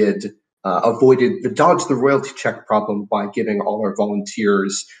dodged the royalty check problem by giving all our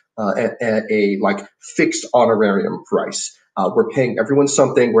volunteers a like fixed honorarium price. We're paying everyone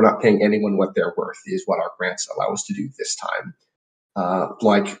something. We're not paying anyone what they're worth, is what our grants allow us to do this time.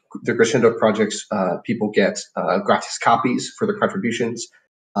 Like the Crescendo projects, people get gratis copies for their contributions,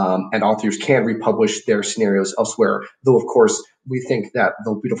 and authors can republish their scenarios elsewhere. Though, of course, we think that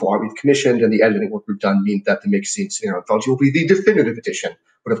the beautiful art we've commissioned and the editing work we've done mean that the Make a Scene scenario anthology will be the definitive edition.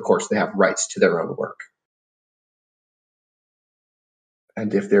 But of course, they have rights to their own work.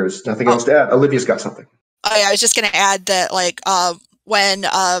 And if there's nothing else to add, Olivia's got something. I was just going to add that, like, when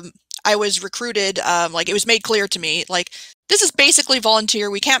I was recruited, like, it was made clear to me, like, this is basically volunteer.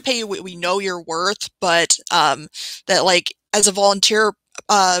 We can't pay you what we know you're worth, but that, like, as a volunteer,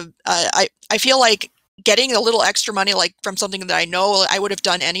 I feel like getting a little extra money, like, from something that I know I would have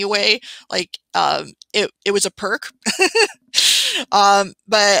done anyway, like, it was a perk.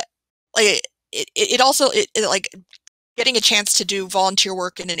 But like, it also like, getting a chance to do volunteer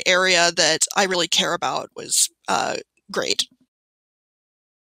work in an area that I really care about was great.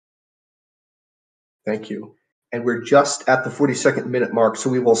 Thank you. And we're just at the 42nd minute mark, so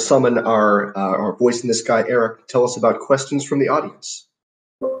we will summon our voice in the sky. Eric, tell us about questions from the audience.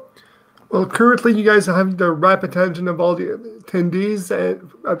 Well, currently you guys have the rapt attention of all the attendees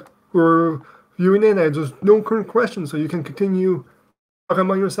who are viewing in, and there's no current questions, so you can continue talking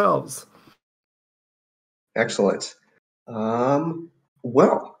among yourselves. Excellent.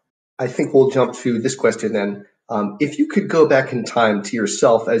 Well, I think we'll jump to this question then. If you could go back in time to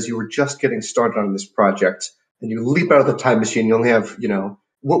yourself as you were just getting started on this project, and you leap out of the time machine, you only have,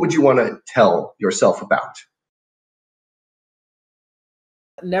 what would you want to tell yourself about?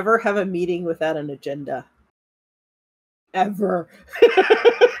 Never have a meeting without an agenda. Ever.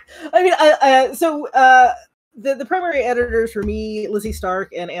 I mean, the primary editors for me, Lizzie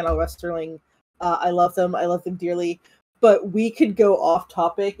Stark and Anna Westerling, I love them. I love them dearly. But we could go off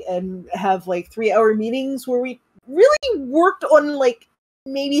topic and have like 3-hour meetings where we really worked on like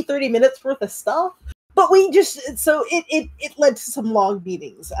maybe 30 minutes worth of stuff. But it led to some long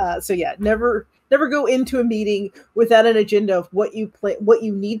meetings. So yeah, never go into a meeting without an agenda of what you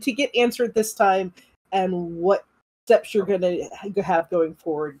need to get answered this time, and what steps you're going to have going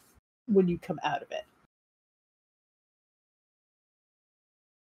forward when you come out of it.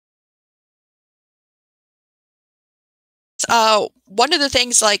 One of the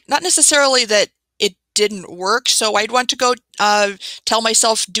things, like, not necessarily that it didn't work, so I'd want to go tell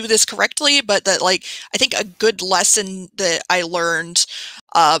myself do this correctly, but that, like, I think a good lesson that I learned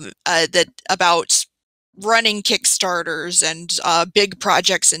that about running Kickstarters and big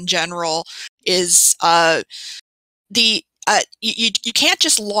projects in general is you can't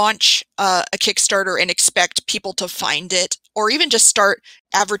just launch a Kickstarter and expect people to find it, or even just start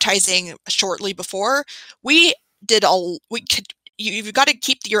advertising shortly before. You've got to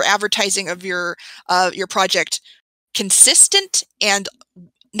keep your advertising of your project consistent, and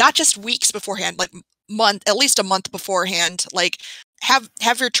not just weeks beforehand, like at least a month beforehand. Like,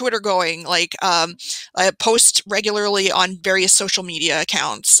 have your Twitter going, like post regularly on various social media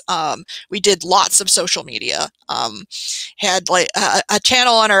accounts. We did lots of social media. Had like a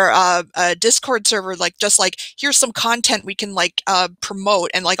channel on our Discord server, like just like here's some content we can like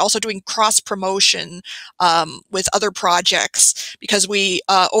promote, and like also doing cross promotion with other projects, because we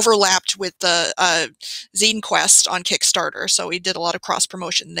overlapped with the Zine Quest on Kickstarter, so we did a lot of cross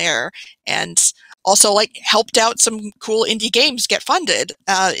promotion there, and also like helped out some cool indie games get funded.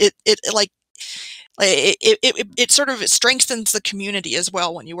 It sort of strengthens the community as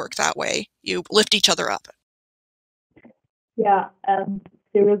well when you work that way. You lift each other up. Yeah, and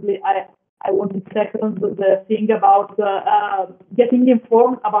seriously, I want to second the thing about getting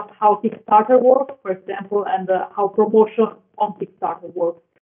informed about how Kickstarter works, for example, and how promotion on Kickstarter works.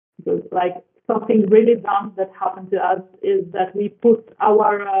 Because like something really dumb that happened to us is that we put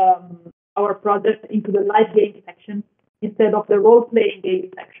our project into the live game section instead of the role-playing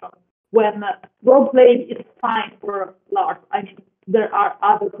game section. When role-playing is fine for LARP, I mean, there are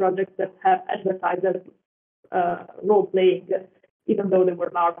other projects that have advertised as role-playing, even though they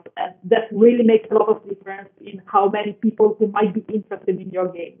were LARP, and that really makes a lot of difference in how many people who might be interested in your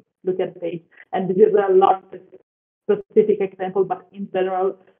game look at the page. And this is a LARP-specific example, but in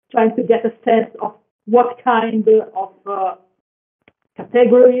general, trying to get a sense of what kind of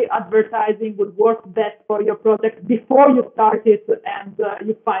category advertising would work best for your project before you start it, and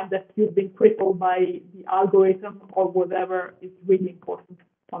you find that you've been crippled by the algorithm or whatever is really important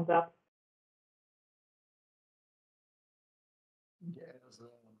on that. Yeah, as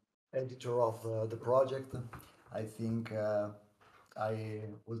editor of the project, I think I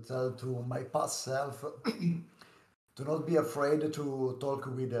will tell to my past self to not be afraid to talk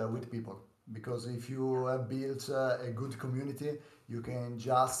with people, because if you have built a good community, you can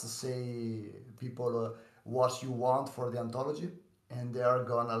just say people what you want for the anthology, and they are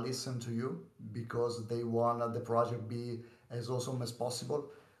gonna listen to you because they want the project be as awesome as possible.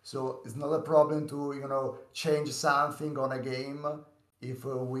 So it's not a problem to change something on a game if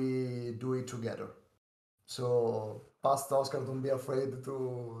we do it together. So past Oscar, don't be afraid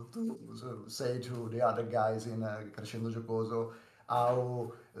to say to the other guys in Crescendo Giocoso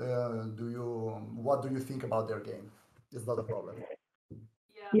what do you think about their game. It's not a problem.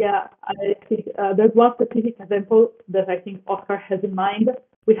 Yeah, I think there's one specific example that I think Oscar has in mind.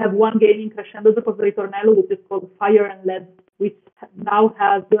 We have one game in Crescendo Giocoso Ritornello, which is called Fire and Lead, which now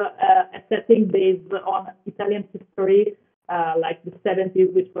has a setting based on Italian history, like the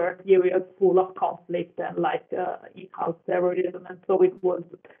 70s, which were a period full of conflict and like in-house terrorism. And so it was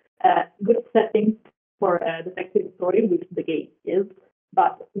a good setting for a detective story, which the game is.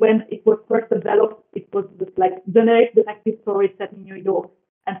 But when it was first developed, it was just like generic detective story set in New York.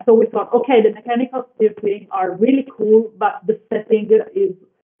 And so we thought, okay, the mechanical things are really cool, but the setting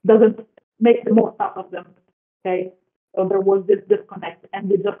doesn't make the most out of them. Okay, so there was this disconnect, and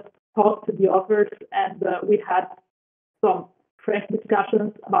we just talked to the authors, and we had some fresh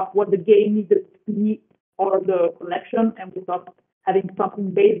discussions about what the game needed to be or the collection, and we thought having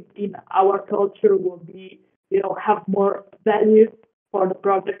something based in our culture would be, have more value for the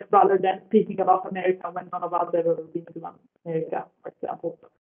project rather than speaking about America when none of us ever been to America, for example.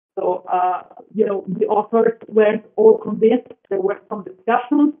 So, the authors weren't all convinced. There were some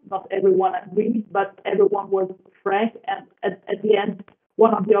discussions. Not everyone agreed, but everyone was frank. And at the end,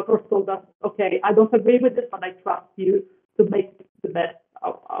 one of the authors told us, okay, I don't agree with this, but I trust you to make the best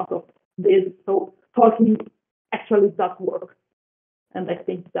out of this. So talking actually does work. And I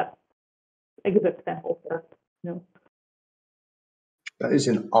think that's a good example for that. That is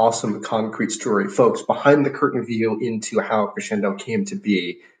an awesome concrete story. Folks, behind the curtain view into how Crescendo came to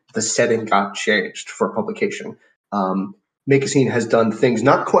be, the setting got changed for publication. Magazine has done things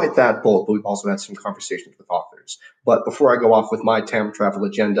not quite that bold, but we've also had some conversations with authors. But before I go off with my time travel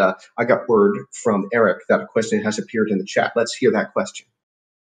agenda, I got word from Eric that a question has appeared in the chat. Let's hear that question.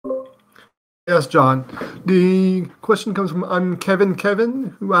 Yes, John. The question comes from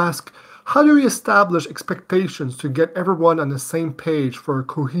Kevin, who asks, how do you establish expectations to get everyone on the same page for a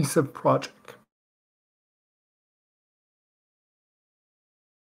cohesive project?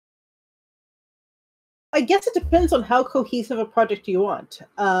 I guess it depends on how cohesive a project you want.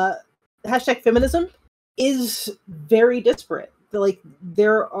 Hashtag feminism is very disparate. We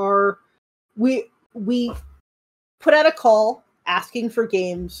put out a call asking for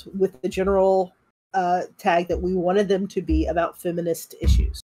games with the general tag that we wanted them to be about feminist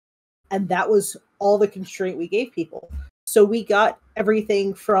issues. And that was all the constraint we gave people. So we got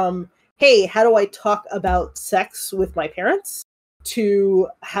everything from, hey, how do I talk about sex with my parents? To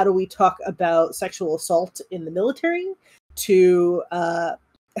how do we talk about sexual assault in the military? to how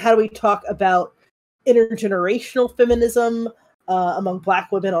do we talk about intergenerational feminism among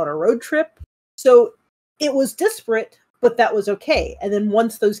Black women on a road trip. So it was disparate, but that was okay. And then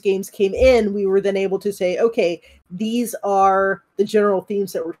once those games came in, we were then able to say, okay, these are the general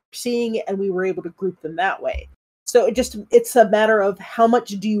themes that we're seeing, and we were able to group them that way. So it's a matter of how much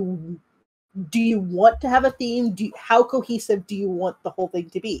do you want to have a theme? How cohesive do you want the whole thing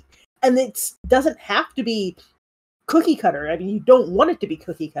to be? And it doesn't have to be cookie cutter. I mean, you don't want it to be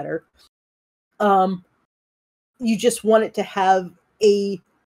cookie cutter. You just want it to have a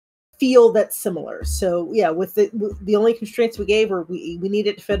feel that's similar. So yeah, with the only constraints we gave were we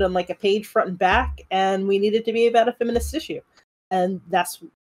needed to fit on like a page front and back, and we needed to be about a feminist issue, and that's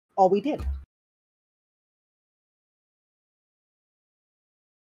all we did.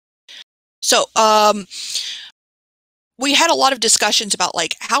 So we had a lot of discussions about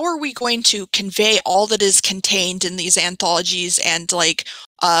like how are we going to convey all that is contained in these anthologies, and like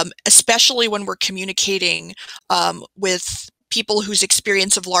especially when we're communicating with people whose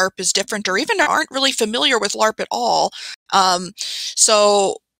experience of LARP is different, or even aren't really familiar with LARP at all.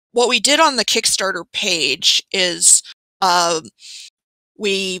 So what we did on the Kickstarter page is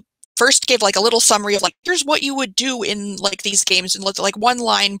we first gave like a little summary of like, here's what you would do in like these games, and like one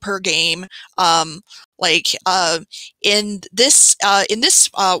line per game. In this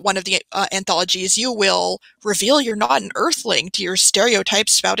one of the anthologies, you will reveal you're not an Earthling to your stereotype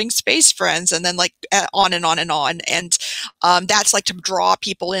spouting space friends, and then like on and on and on. And that's like to draw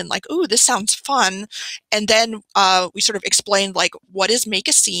people in, like, ooh, this sounds fun. And then we sort of explained like, what is make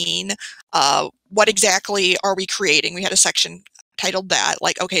a scene? What exactly are we creating? We had a section titled that,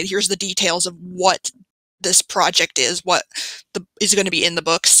 like, okay, here's the details of what this project is, what is going to be in the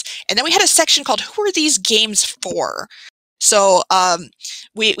books. And then we had a section called who are these games for? So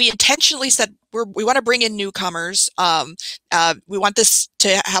we intentionally said we want to bring in newcomers. We want this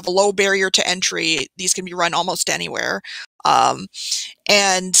to have a low barrier to entry. These can be run almost anywhere.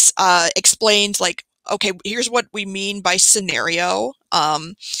 And explained like, okay, here's what we mean by scenario.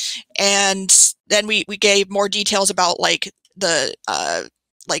 And then we gave more details about like the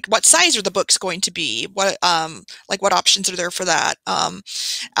like what size are the books going to be, what like what options are there for that,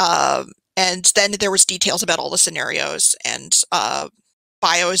 and then there was details about all the scenarios and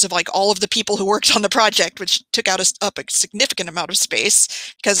bios of like all of the people who worked on the project, which took up a significant amount of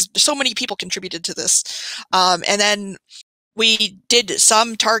space because so many people contributed to this. And then we did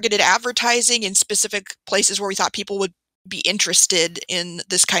some targeted advertising in specific places where we thought people would be interested in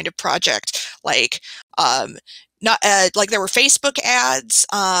this kind of project, like not like there were Facebook ads,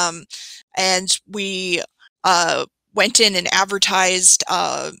 and we went in and advertised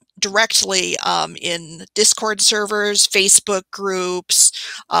directly in Discord servers, Facebook groups.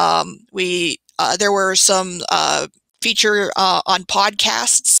 There were some feature on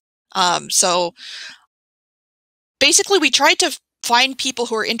podcasts. So basically, we tried to find people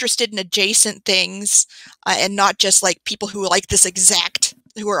who are interested in adjacent things, and not just like people who like this exact,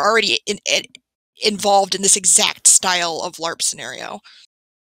 who are already involved in this exact style of LARP scenario.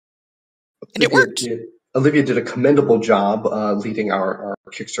 And it worked. Olivia did a commendable job leading our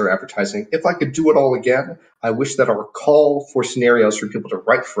Kickstarter advertising. If I could do it all again, I wish that our call for scenarios for people to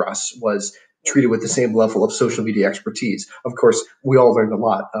write for us was treated with the same level of social media expertise. Of course, we all learned a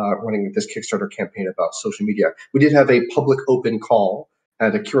lot running this Kickstarter campaign about social media. We did have a public open call,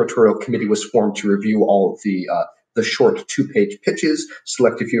 and a curatorial committee was formed to review all of the short 2-page pitches,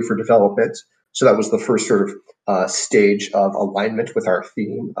 select a few for development. So that was the first sort of stage of alignment with our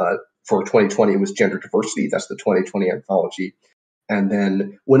theme. For 2020, it was gender diversity. That's the 2020 anthology. And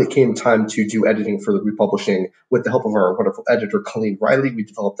then when it came time to do editing for the republishing, with the help of our wonderful editor, Colleen Riley, we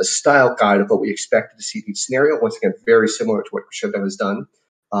developed a style guide of what we expected to see in each scenario. Once again, very similar to what Crescendo has done.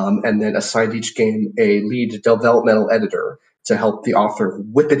 And then assigned each game a lead developmental editor to help the author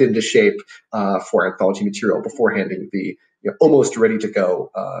whip it into shape for anthology material before handing the almost ready to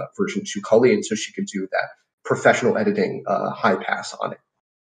go version to Colleen, so she could do that professional editing high pass on it.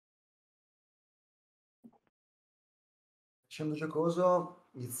 Crescendo Giocoso,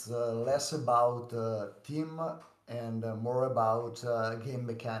 it's less about team and more about game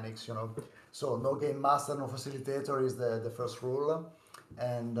mechanics, So no game master, no facilitator is the first rule.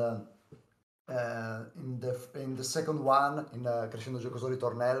 And in the second one, in Crescendo Giocoso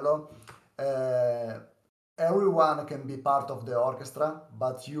Ritornello, everyone can be part of the orchestra,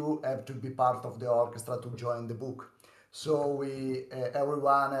 but you have to be part of the orchestra to join the book. So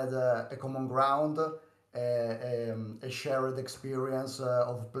everyone had a common ground, a shared experience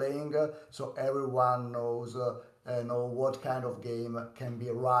of playing, so everyone knows know what kind of game can be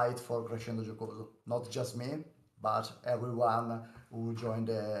right for Crescendo Giocoso. Not just me, but everyone who joined,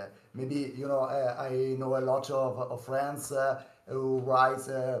 maybe, you know, I know a lot of friends who write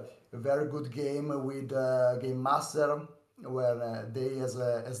a very good game with Game Master, where they as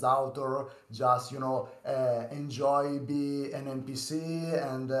the author just, you know, enjoy be an NPC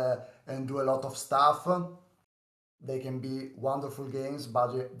and do a lot of stuff. They can be wonderful games,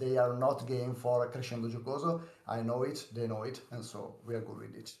 but they are not game for Crescendo Giocoso. I know it, they know it, and so we are good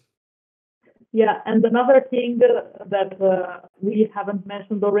with it. Yeah, and another thing that we haven't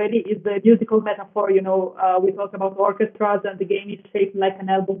mentioned already is the musical metaphor. You know, we talk about orchestras, and the game is shaped like an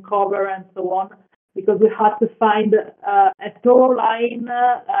album cover and so on, because we had to find a through line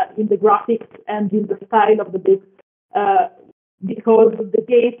in the graphics and in the style of the book, because the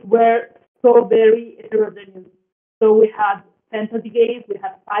games were so very heterogeneous. So we had fantasy games, we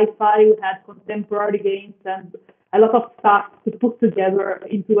had sci-fi, we had contemporary games, and a lot of stuff to put together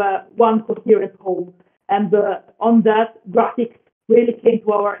into one coherent whole. And on that, graphics really came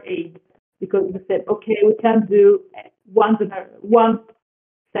to our aid, because we said, okay, we can do one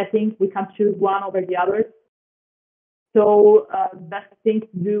setting, we can choose one over the other. So best thing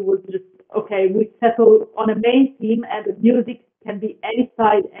to do was just, okay, we settle on a main theme, and the music can be any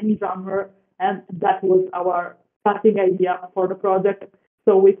side, any genre, and that was our starting idea for the project.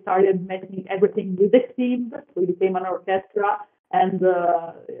 So we started making everything music themed. We became an orchestra, and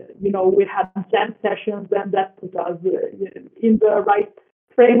you know, we had jam sessions, and that put us in the right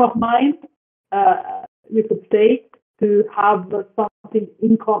frame of mind, you could say, to have something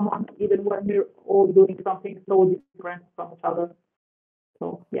in common, even when we're all doing something so different from each other.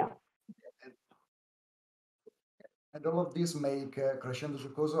 So yeah. And all of this make Crescendo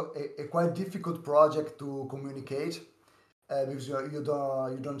Giocoso a quite difficult project to communicate, because you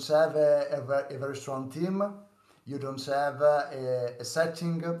don't have a very strong team, you don't have a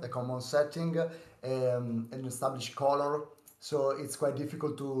setting, a common setting, an established color. So it's quite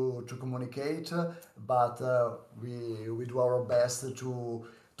difficult to communicate, but we do our best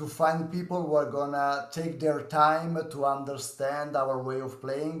to find people who are gonna take their time to understand our way of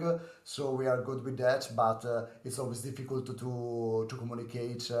playing. So we are good with that, but it's always difficult to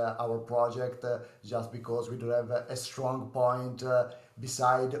communicate our project, just because we don't have a strong point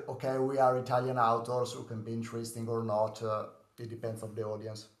beside, okay, we are Italian authors who can be interesting or not. It depends on the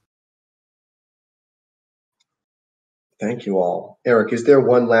audience. Thank you all. Eric, is there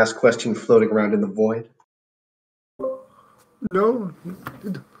one last question floating around in the void? No,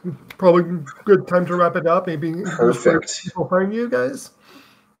 probably good time to wrap it up. Maybe Perfect. People find you guys.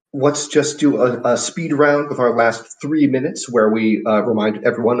 Let's just do a speed round with our last 3 minutes, where we remind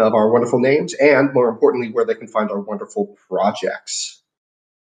everyone of our wonderful names and, more importantly, where they can find our wonderful projects.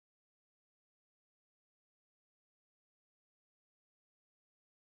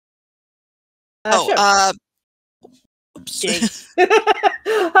 Sure. Oops.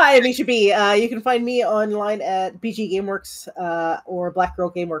 Hi, I'm Misha B. You can find me online at BG Gameworks or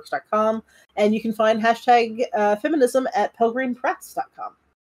blackgirlgameworks.com, and you can find hashtag feminism at pilgrimpress.com.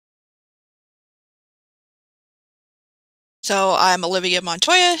 So I'm Olivia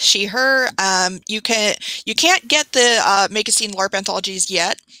Montoya, she, her. You can't get the Make a Scene LARP anthologies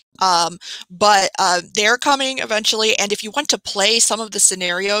yet, but they're coming eventually. And if you want to play some of the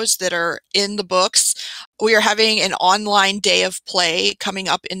scenarios that are in the books, we are having an online day of play coming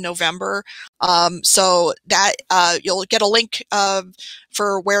up in November. So that you'll get a link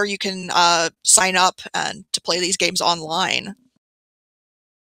for where you can sign up and to play these games online.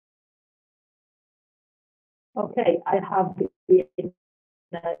 Okay, I have been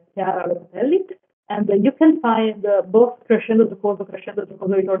Chiara Locatelli, and you can find both Crescendo Giocoso, Crescendo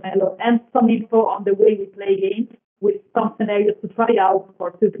Giocoso Ritornello, and some info on the way we play games, with some scenarios to try out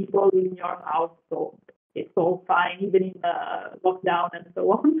for 2 people in your house. So it's all fine, even in lockdown and so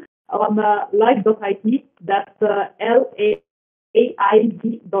on live.it. That's LAID.it.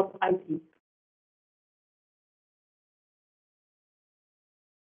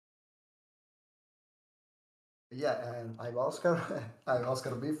 Yeah, and I'm Oscar. I'm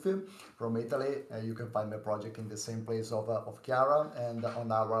Oscar Biffi from Italy. You can find my project in the same place of Chiara, and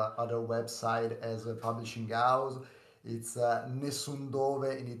on our other website as a publishing house. It's Nessun Dove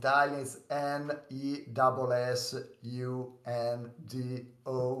in Italian. It's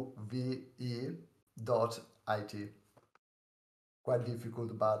NESSUNDOVE.it. Quite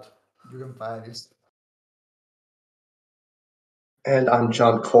difficult, but you can find it. And I'm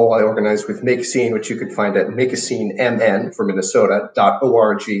John Cole. I organize with Make a Scene, which you can find at makeascenemn for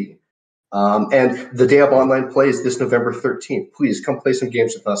Minnesota.org. And the day of online play is this November 13th. Please come play some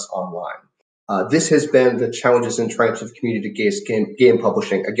games with us online. This has been the Challenges and Triumphs of Community-Based Game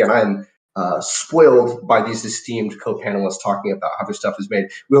Publishing. Again, I'm spoiled by these esteemed co-panelists talking about how their stuff is made.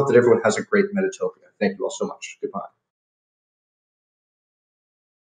 We hope that everyone has a great Metatopia. Thank you all so much. Goodbye.